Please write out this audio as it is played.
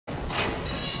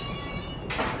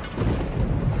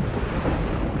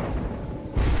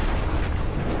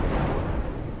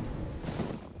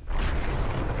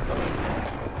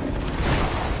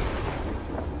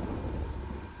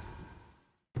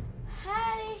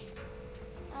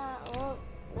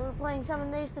playing 7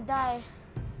 Days to Die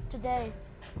today.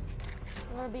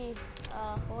 I'm gonna be,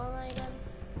 who am I again?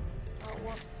 Oh,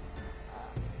 whoops.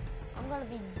 I'm gonna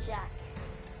be Jack.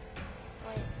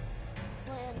 Wait,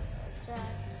 playing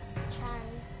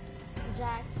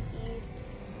Jack E.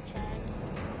 Chang,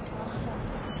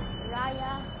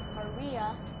 Raya,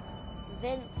 Maria,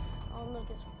 Vince. Oh, look,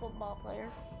 it's a football player.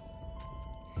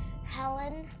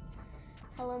 Helen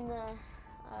the,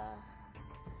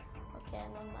 okay,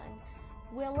 never mind.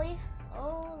 Willie,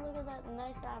 oh, look at that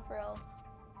nice afro.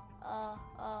 I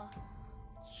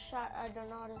don't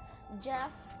know.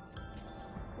 Jeff,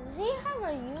 does he have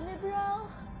a unibrow?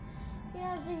 He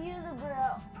has a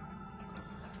unibrow.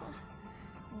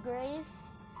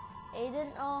 Grace,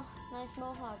 Aiden, oh, nice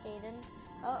mohawk, Aiden.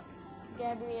 Oh,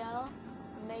 Gabrielle,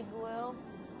 Miguel,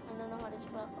 I don't know how to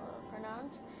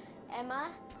pronounce.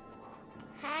 Emma,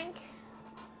 Hank,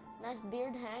 nice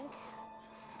beard, Hank,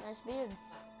 nice beard.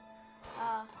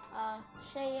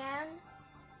 Cheyenne,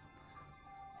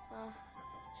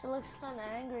 she looks kind of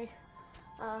angry.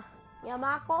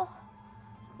 Yamako,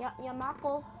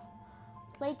 Yamako,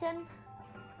 Clayton,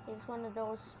 he's one of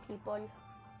those people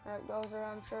that goes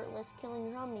around shirtless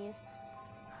killing zombies.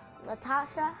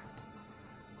 Natasha,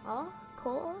 oh,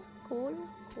 cool.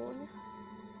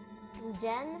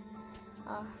 Jen,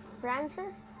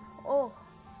 Francis, oh,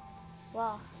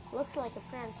 wow, looks like a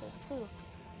Francis too.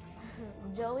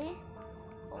 Joey,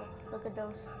 oh, look at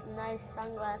those nice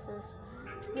sunglasses.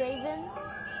 Raven,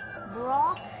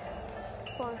 Brock,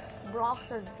 of course,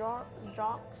 Brocks are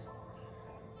jocks.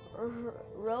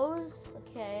 Rose,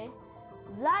 okay.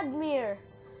 Vladimir,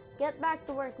 get back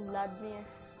to work, Vladimir.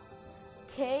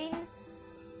 Kane,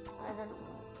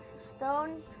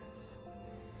 Stone,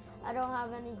 I don't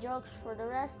have any jokes for the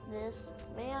rest of this.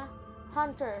 Mia,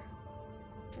 Hunter,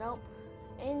 nope.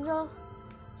 Angel,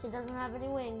 she doesn't have any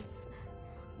wings.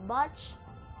 Butch,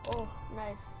 oh,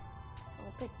 nice.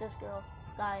 I'll pick this girl.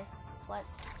 Guy, what?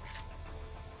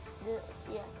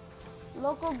 Yeah.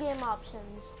 Local game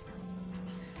options.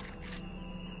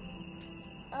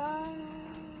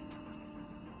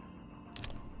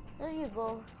 There you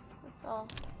go. That's all.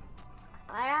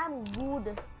 I am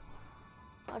good.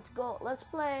 Let's go. Let's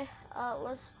play.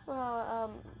 Let's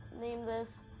name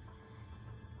this.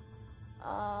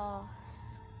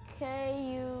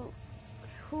 KU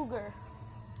Cougar.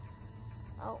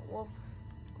 Oh, whoops.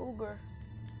 Cougar.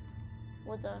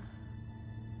 With a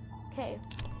K.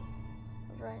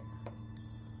 That's right.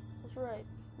 That's right.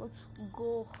 Let's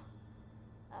go.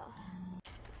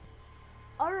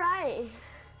 Alright.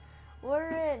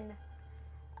 We're in.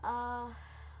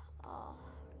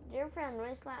 Dear friend,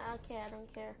 Wasteland. Okay, I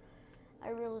don't care. I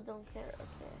really don't care.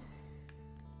 Okay.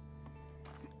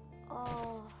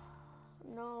 Oh,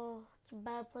 no. It's a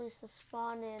bad place to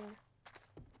spawn in.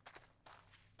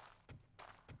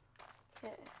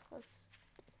 Okay, let's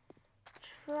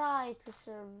try to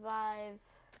survive.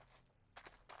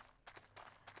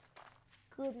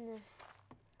 Goodness.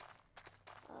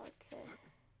 Okay.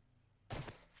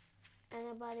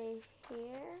 Anybody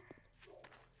here?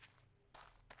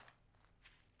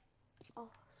 Oh,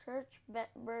 search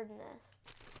bird nest.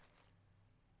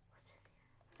 What's in here?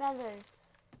 Feathers.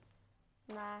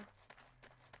 Nah.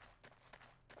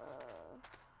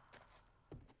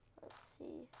 Let's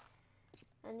see.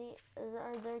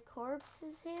 Are there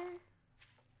corpses here?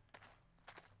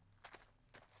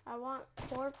 I want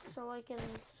corpse so I can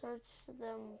search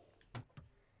them.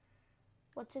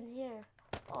 What's in here?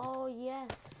 Oh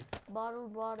yes,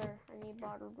 bottled water. I need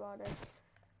bottled water.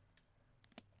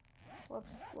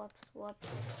 Whoops.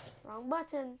 Wrong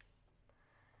button.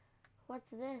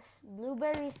 What's this?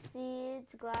 Blueberry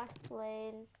seeds, glass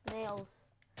plane, nails.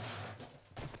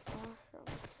 Mushroom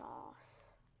sauce.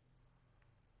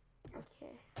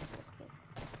 Okay.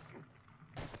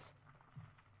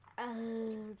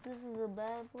 This is a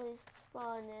bad place to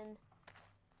spawn in.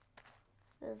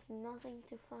 There's nothing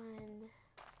to find.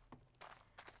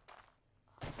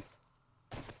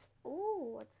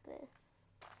 Ooh, what's this?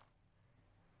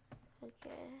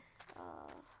 Okay.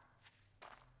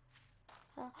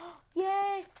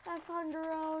 Yay! I found a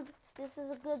road. This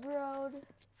is a good road.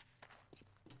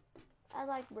 I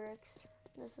like bricks.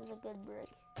 This is a good brick.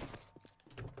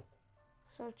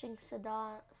 Searching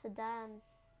sedan.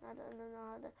 I don't know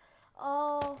how to.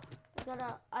 Oh, I got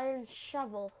an iron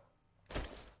shovel.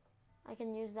 I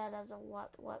can use that as a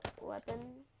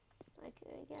weapon. I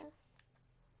guess.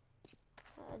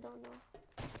 I don't know.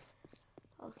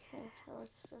 Okay,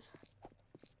 let's just.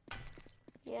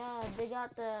 Yeah, they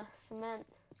got the cement.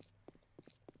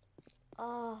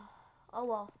 Oh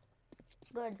well.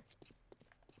 Good.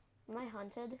 Am I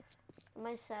hunted? Am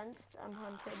I sensed? I'm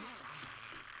hunted.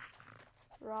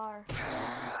 Rawr.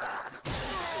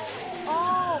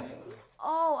 Oh!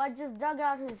 Oh, I just dug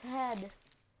out his head.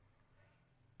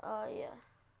 Oh, yeah.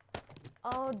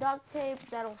 Oh, duct tape.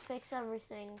 That'll fix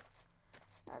everything.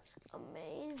 That's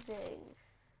amazing.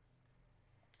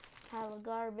 Pile of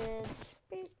garbage.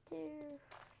 Beep doo.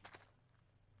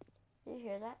 Did you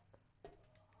hear that?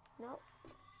 Nope.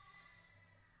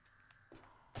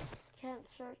 Can't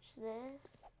search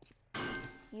this.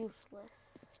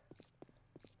 Useless.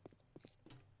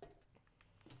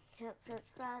 Can't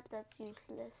search that. That's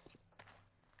useless.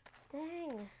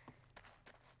 Dang.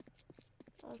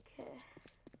 Okay.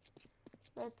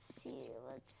 Let's see.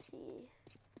 Let's see.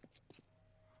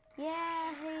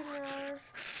 Yeah, hey nurse.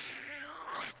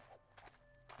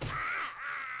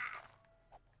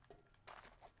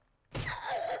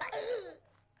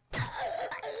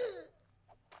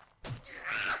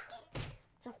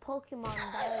 It's a Pokemon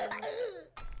dying.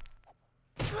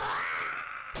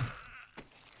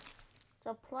 It's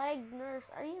a plague nurse.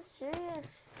 Are you serious?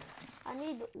 I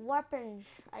need weapons,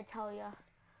 I tell ya.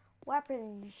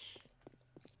 Weapons.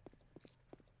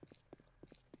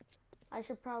 I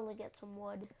should probably get some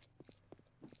wood.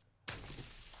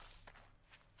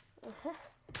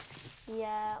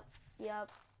 Yeah,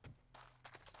 yep.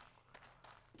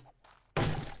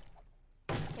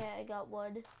 Okay, I got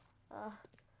wood.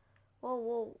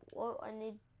 Whoa, I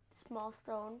need small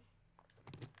stone.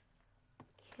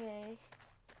 Okay.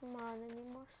 Come on, I need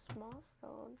more small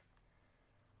stone.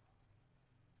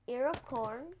 Ear of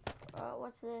corn.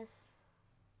 What's this?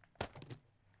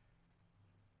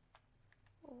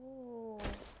 Oh.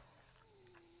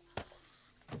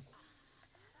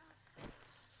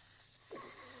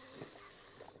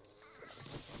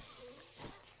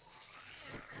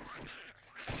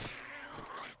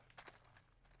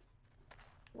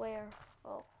 Where?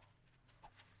 Oh.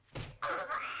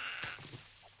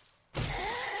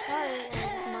 Sorry, I'm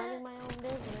just minding my own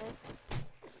business.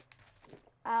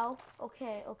 Ow.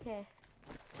 Okay, okay.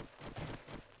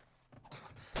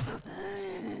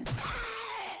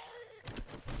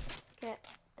 Okay,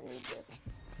 I need this.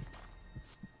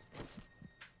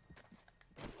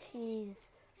 Jeez.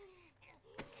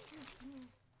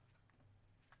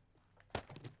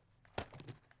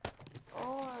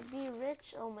 Oh, I'll be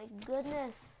rich. Oh my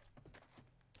goodness.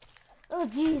 Oh,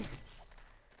 jeez.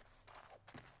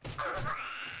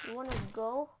 You wanna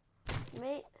go,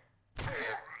 mate?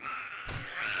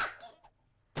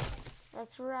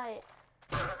 That's right.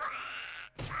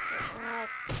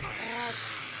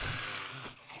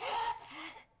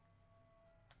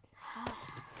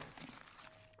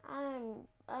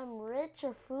 I'm rich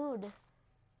of food.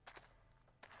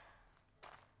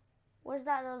 Where's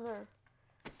that other?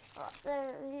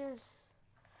 There, here's.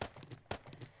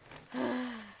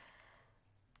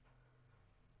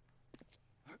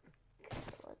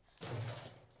 Let's see.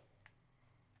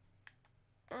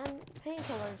 And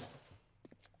painkillers.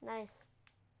 Nice.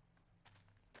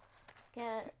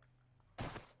 Okay.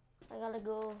 I gotta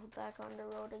go back on the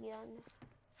road again.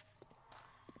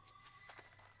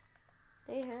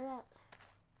 Did you hear that?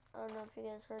 I don't know if you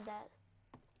guys heard that.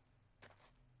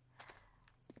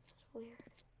 It's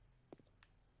weird.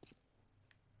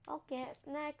 Okay,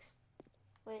 next.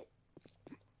 Wait.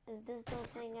 Is this the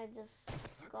thing I just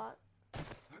got?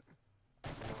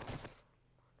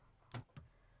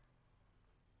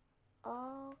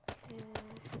 No.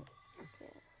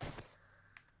 Okay.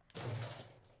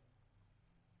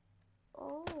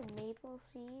 Oh, maple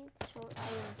seed, short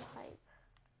iron pipe.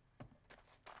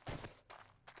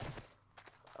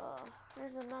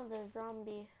 There's another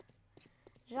zombie.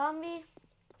 Zombie,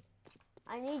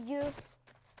 I need you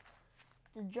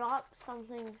to drop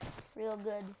something real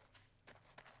good.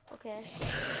 Okay.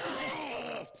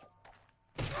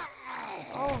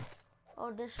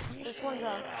 Oh, this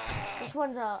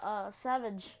one's a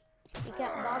savage. He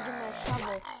kept dodging my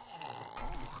shovel.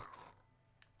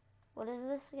 What is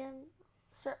this again?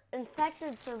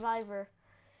 Infected survivor.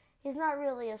 He's not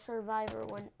really a survivor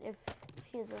if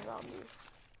he's a zombie.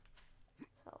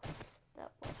 So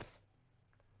that one.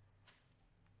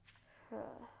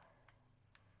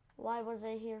 Why was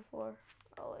I here for?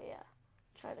 Oh yeah,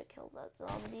 try to kill that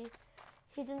zombie.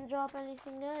 He didn't drop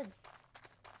anything good.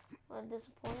 What a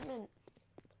disappointment.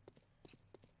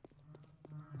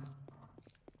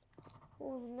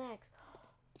 Who's next?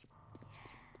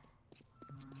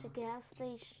 It's a gas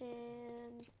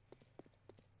station.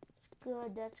 It's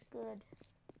good, that's good.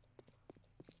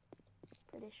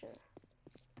 Pretty sure.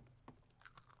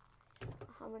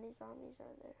 How many zombies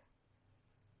are there?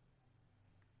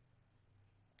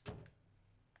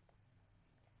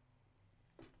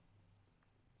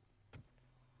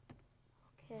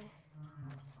 Okay.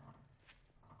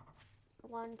 I'm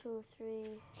 1, 2,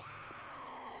 3.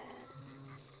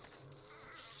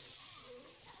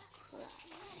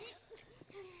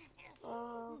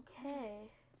 Okay.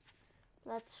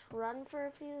 Let's run for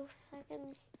a few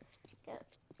seconds.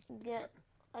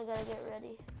 I gotta get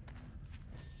ready.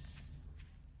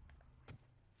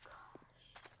 Gosh.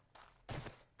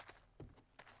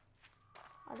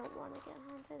 I don't want to get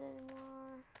hunted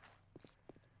anymore.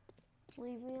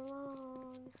 Leave me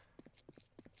alone.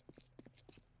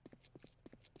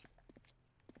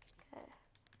 Okay.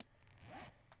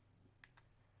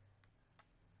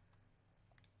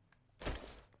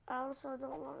 I also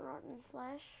don't want rotten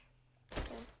flesh.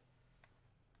 Okay.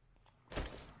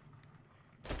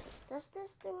 Does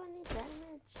this do any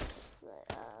damage?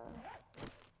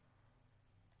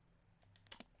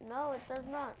 No, it does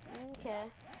not. Okay.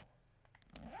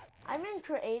 I'm in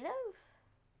creative?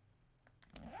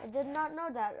 I did not know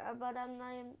that, but I'm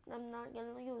not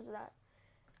gonna use that.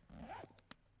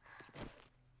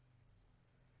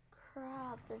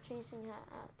 Crap, they're chasing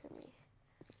after me.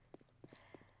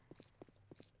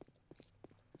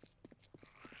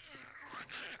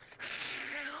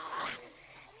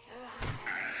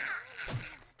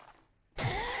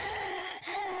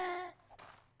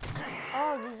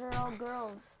 Oh, these are all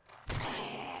girls.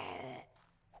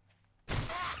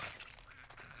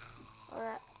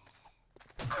 Alright.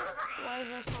 Why is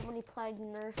there so many plague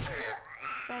nurses?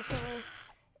 Especially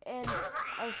in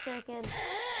a freaking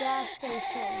gas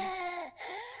station.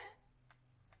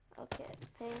 Okay,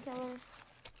 painkillers.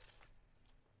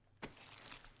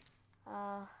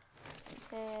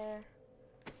 Fair.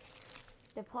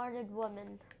 Departed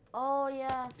woman. Oh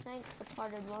yeah, thanks,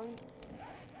 departed woman.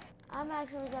 I'm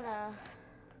actually gonna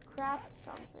craft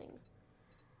something.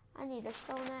 I need a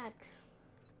stone axe.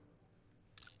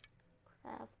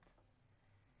 Craft.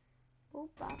 Boop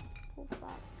bop, boop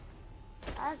bop.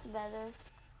 That's better.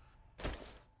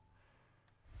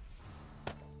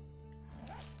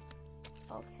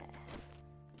 Okay.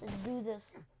 Let's do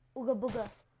this. Ooga booga.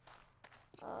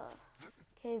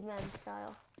 Caveman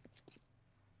style.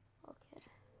 Okay.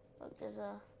 Look, there's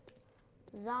a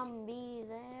zombie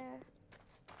there.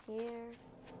 Here.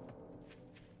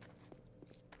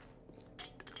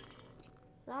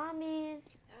 Zombies.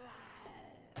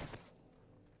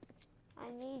 I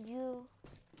need you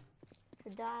to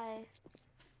die.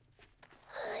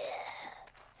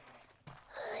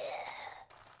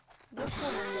 This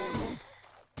one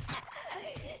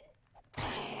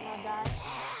I'll die.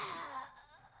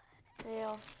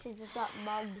 Ew, she just got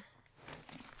mugged.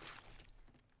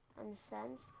 I'm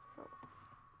sensed.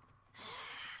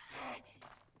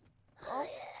 Oh,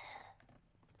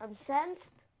 I'm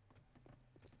sensed.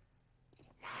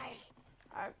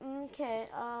 Okay,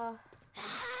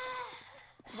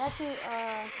 that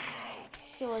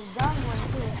she was done one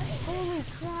too. Holy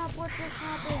crap, what just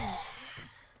happened?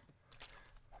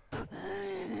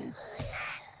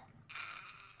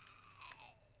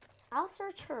 I'll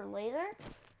search her later.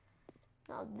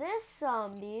 Now this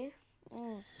zombie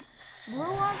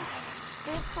blew up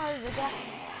this part of the guy.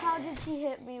 How did she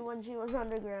hit me when she was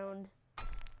underground?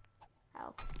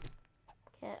 How?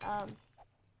 Okay,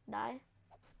 die.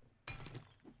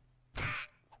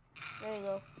 There you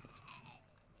go.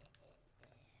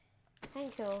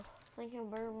 Thank you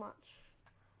very much.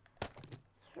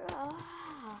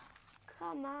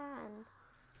 Come on.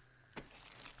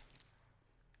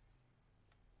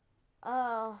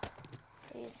 Oh,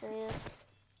 are you serious?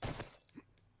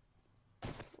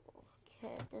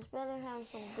 Okay, this better have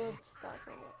some good stuff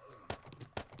in it.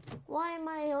 Why am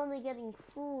I only getting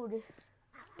food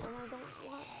when I don't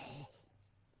want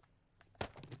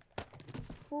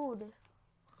food?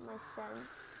 My sense.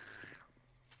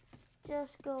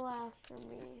 Just go after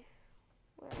me.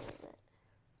 Where is it?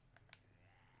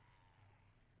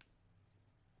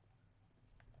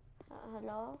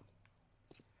 Hello?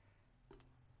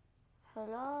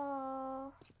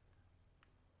 Hello?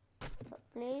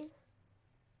 Please?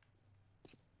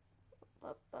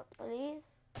 Please?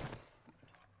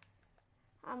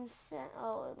 I'm sent.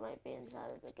 Oh, it might be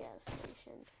inside of the gas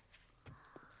station.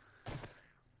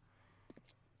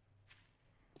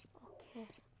 Okay.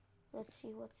 Let's see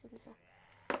what's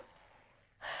inside.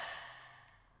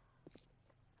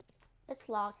 It's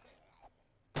locked.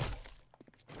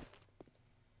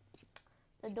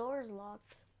 The door is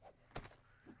locked.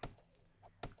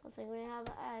 I think we have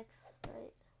an axe,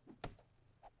 right?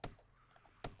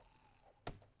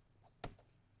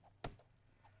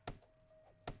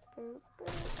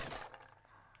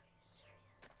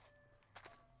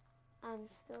 I'm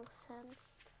still sensed.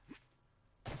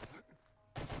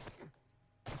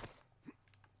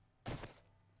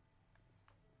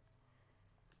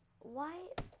 Why?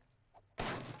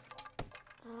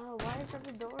 Why is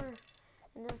every door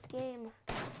in this game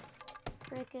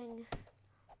freaking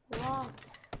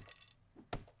locked?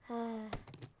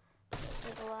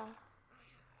 Take a while.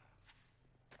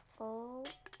 Oh.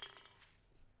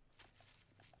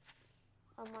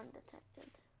 I'm undetected.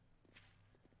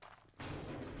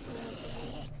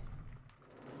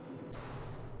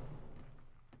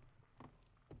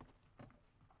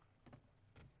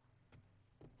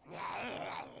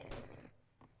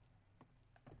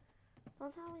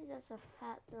 Don't tell me that's a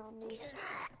fat zombie.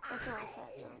 That's not a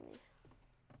fat zombie.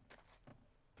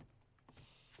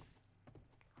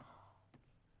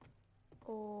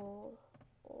 Oh,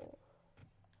 oh,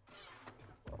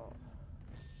 oh.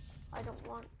 I don't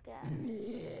want gas.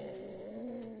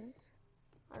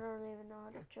 I don't even know how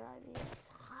to drive yet.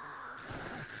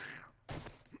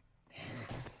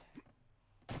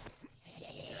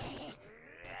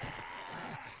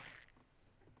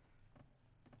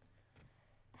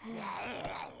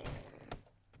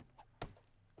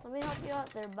 Let me help you out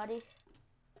there, buddy.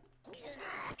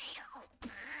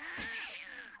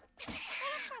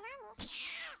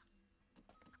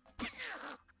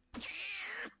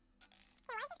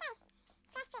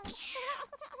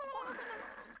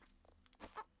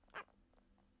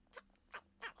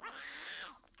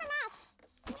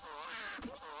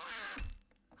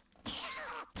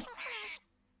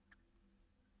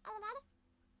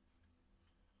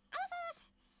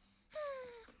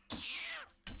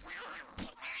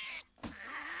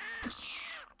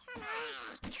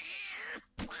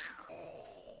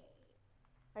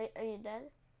 Are you dead?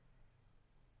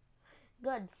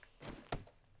 Good.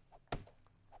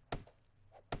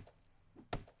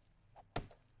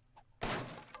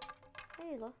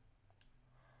 There you go.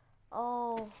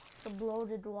 Oh, it's a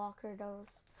bloated walker.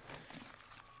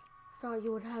 Thought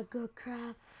you would have good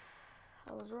crap.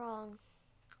 I was wrong.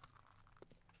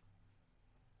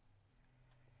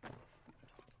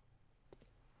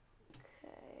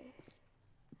 Okay.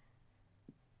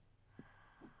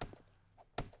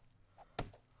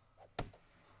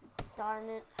 Darn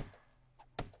it.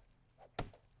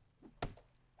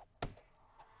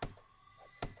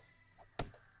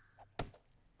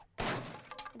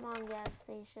 Come on, gas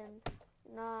station.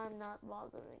 No, I'm not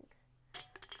bothering.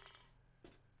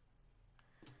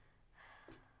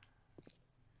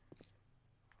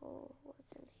 Oh,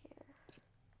 what's in here?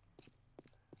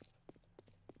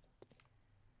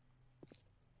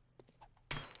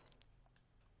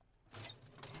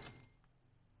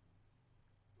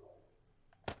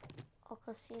 Oh,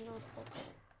 casino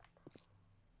ticket.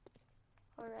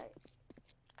 Alright.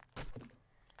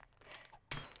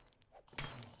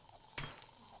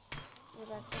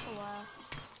 That took a while.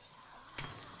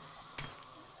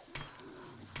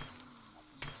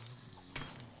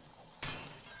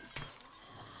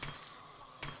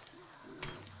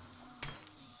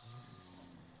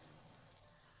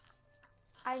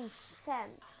 I'm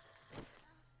sensed. Another zombie.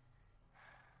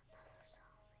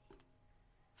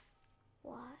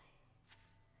 Why?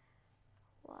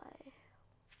 Why?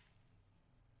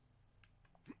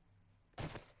 I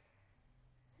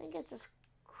think it's a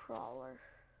crawler.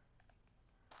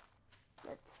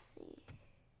 Let's see.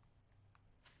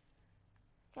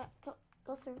 Go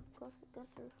through. Go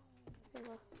through. There you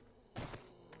go.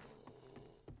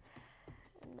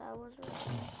 And I was right.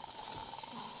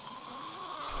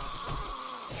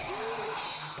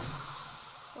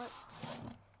 What?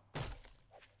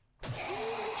 I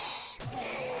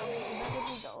better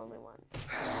be the only one.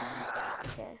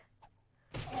 Okay.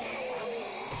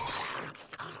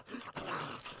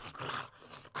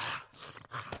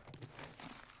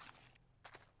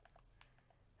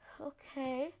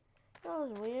 Okay. That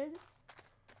was weird.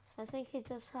 I think he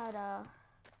just had a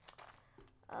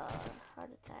heart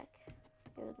attack,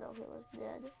 even though he was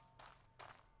dead.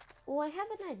 Oh, I have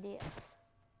an idea.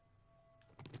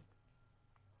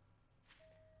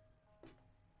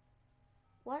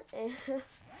 What if...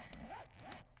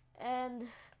 and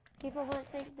people might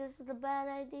think this is a bad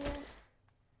idea.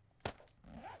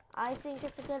 I think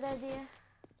it's a good idea.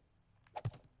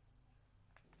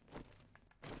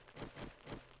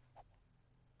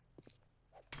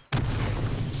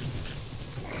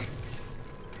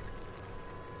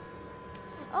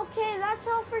 Okay, that's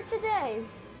all for today.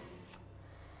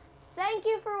 Thank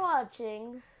you for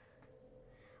watching.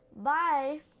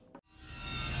 Bye.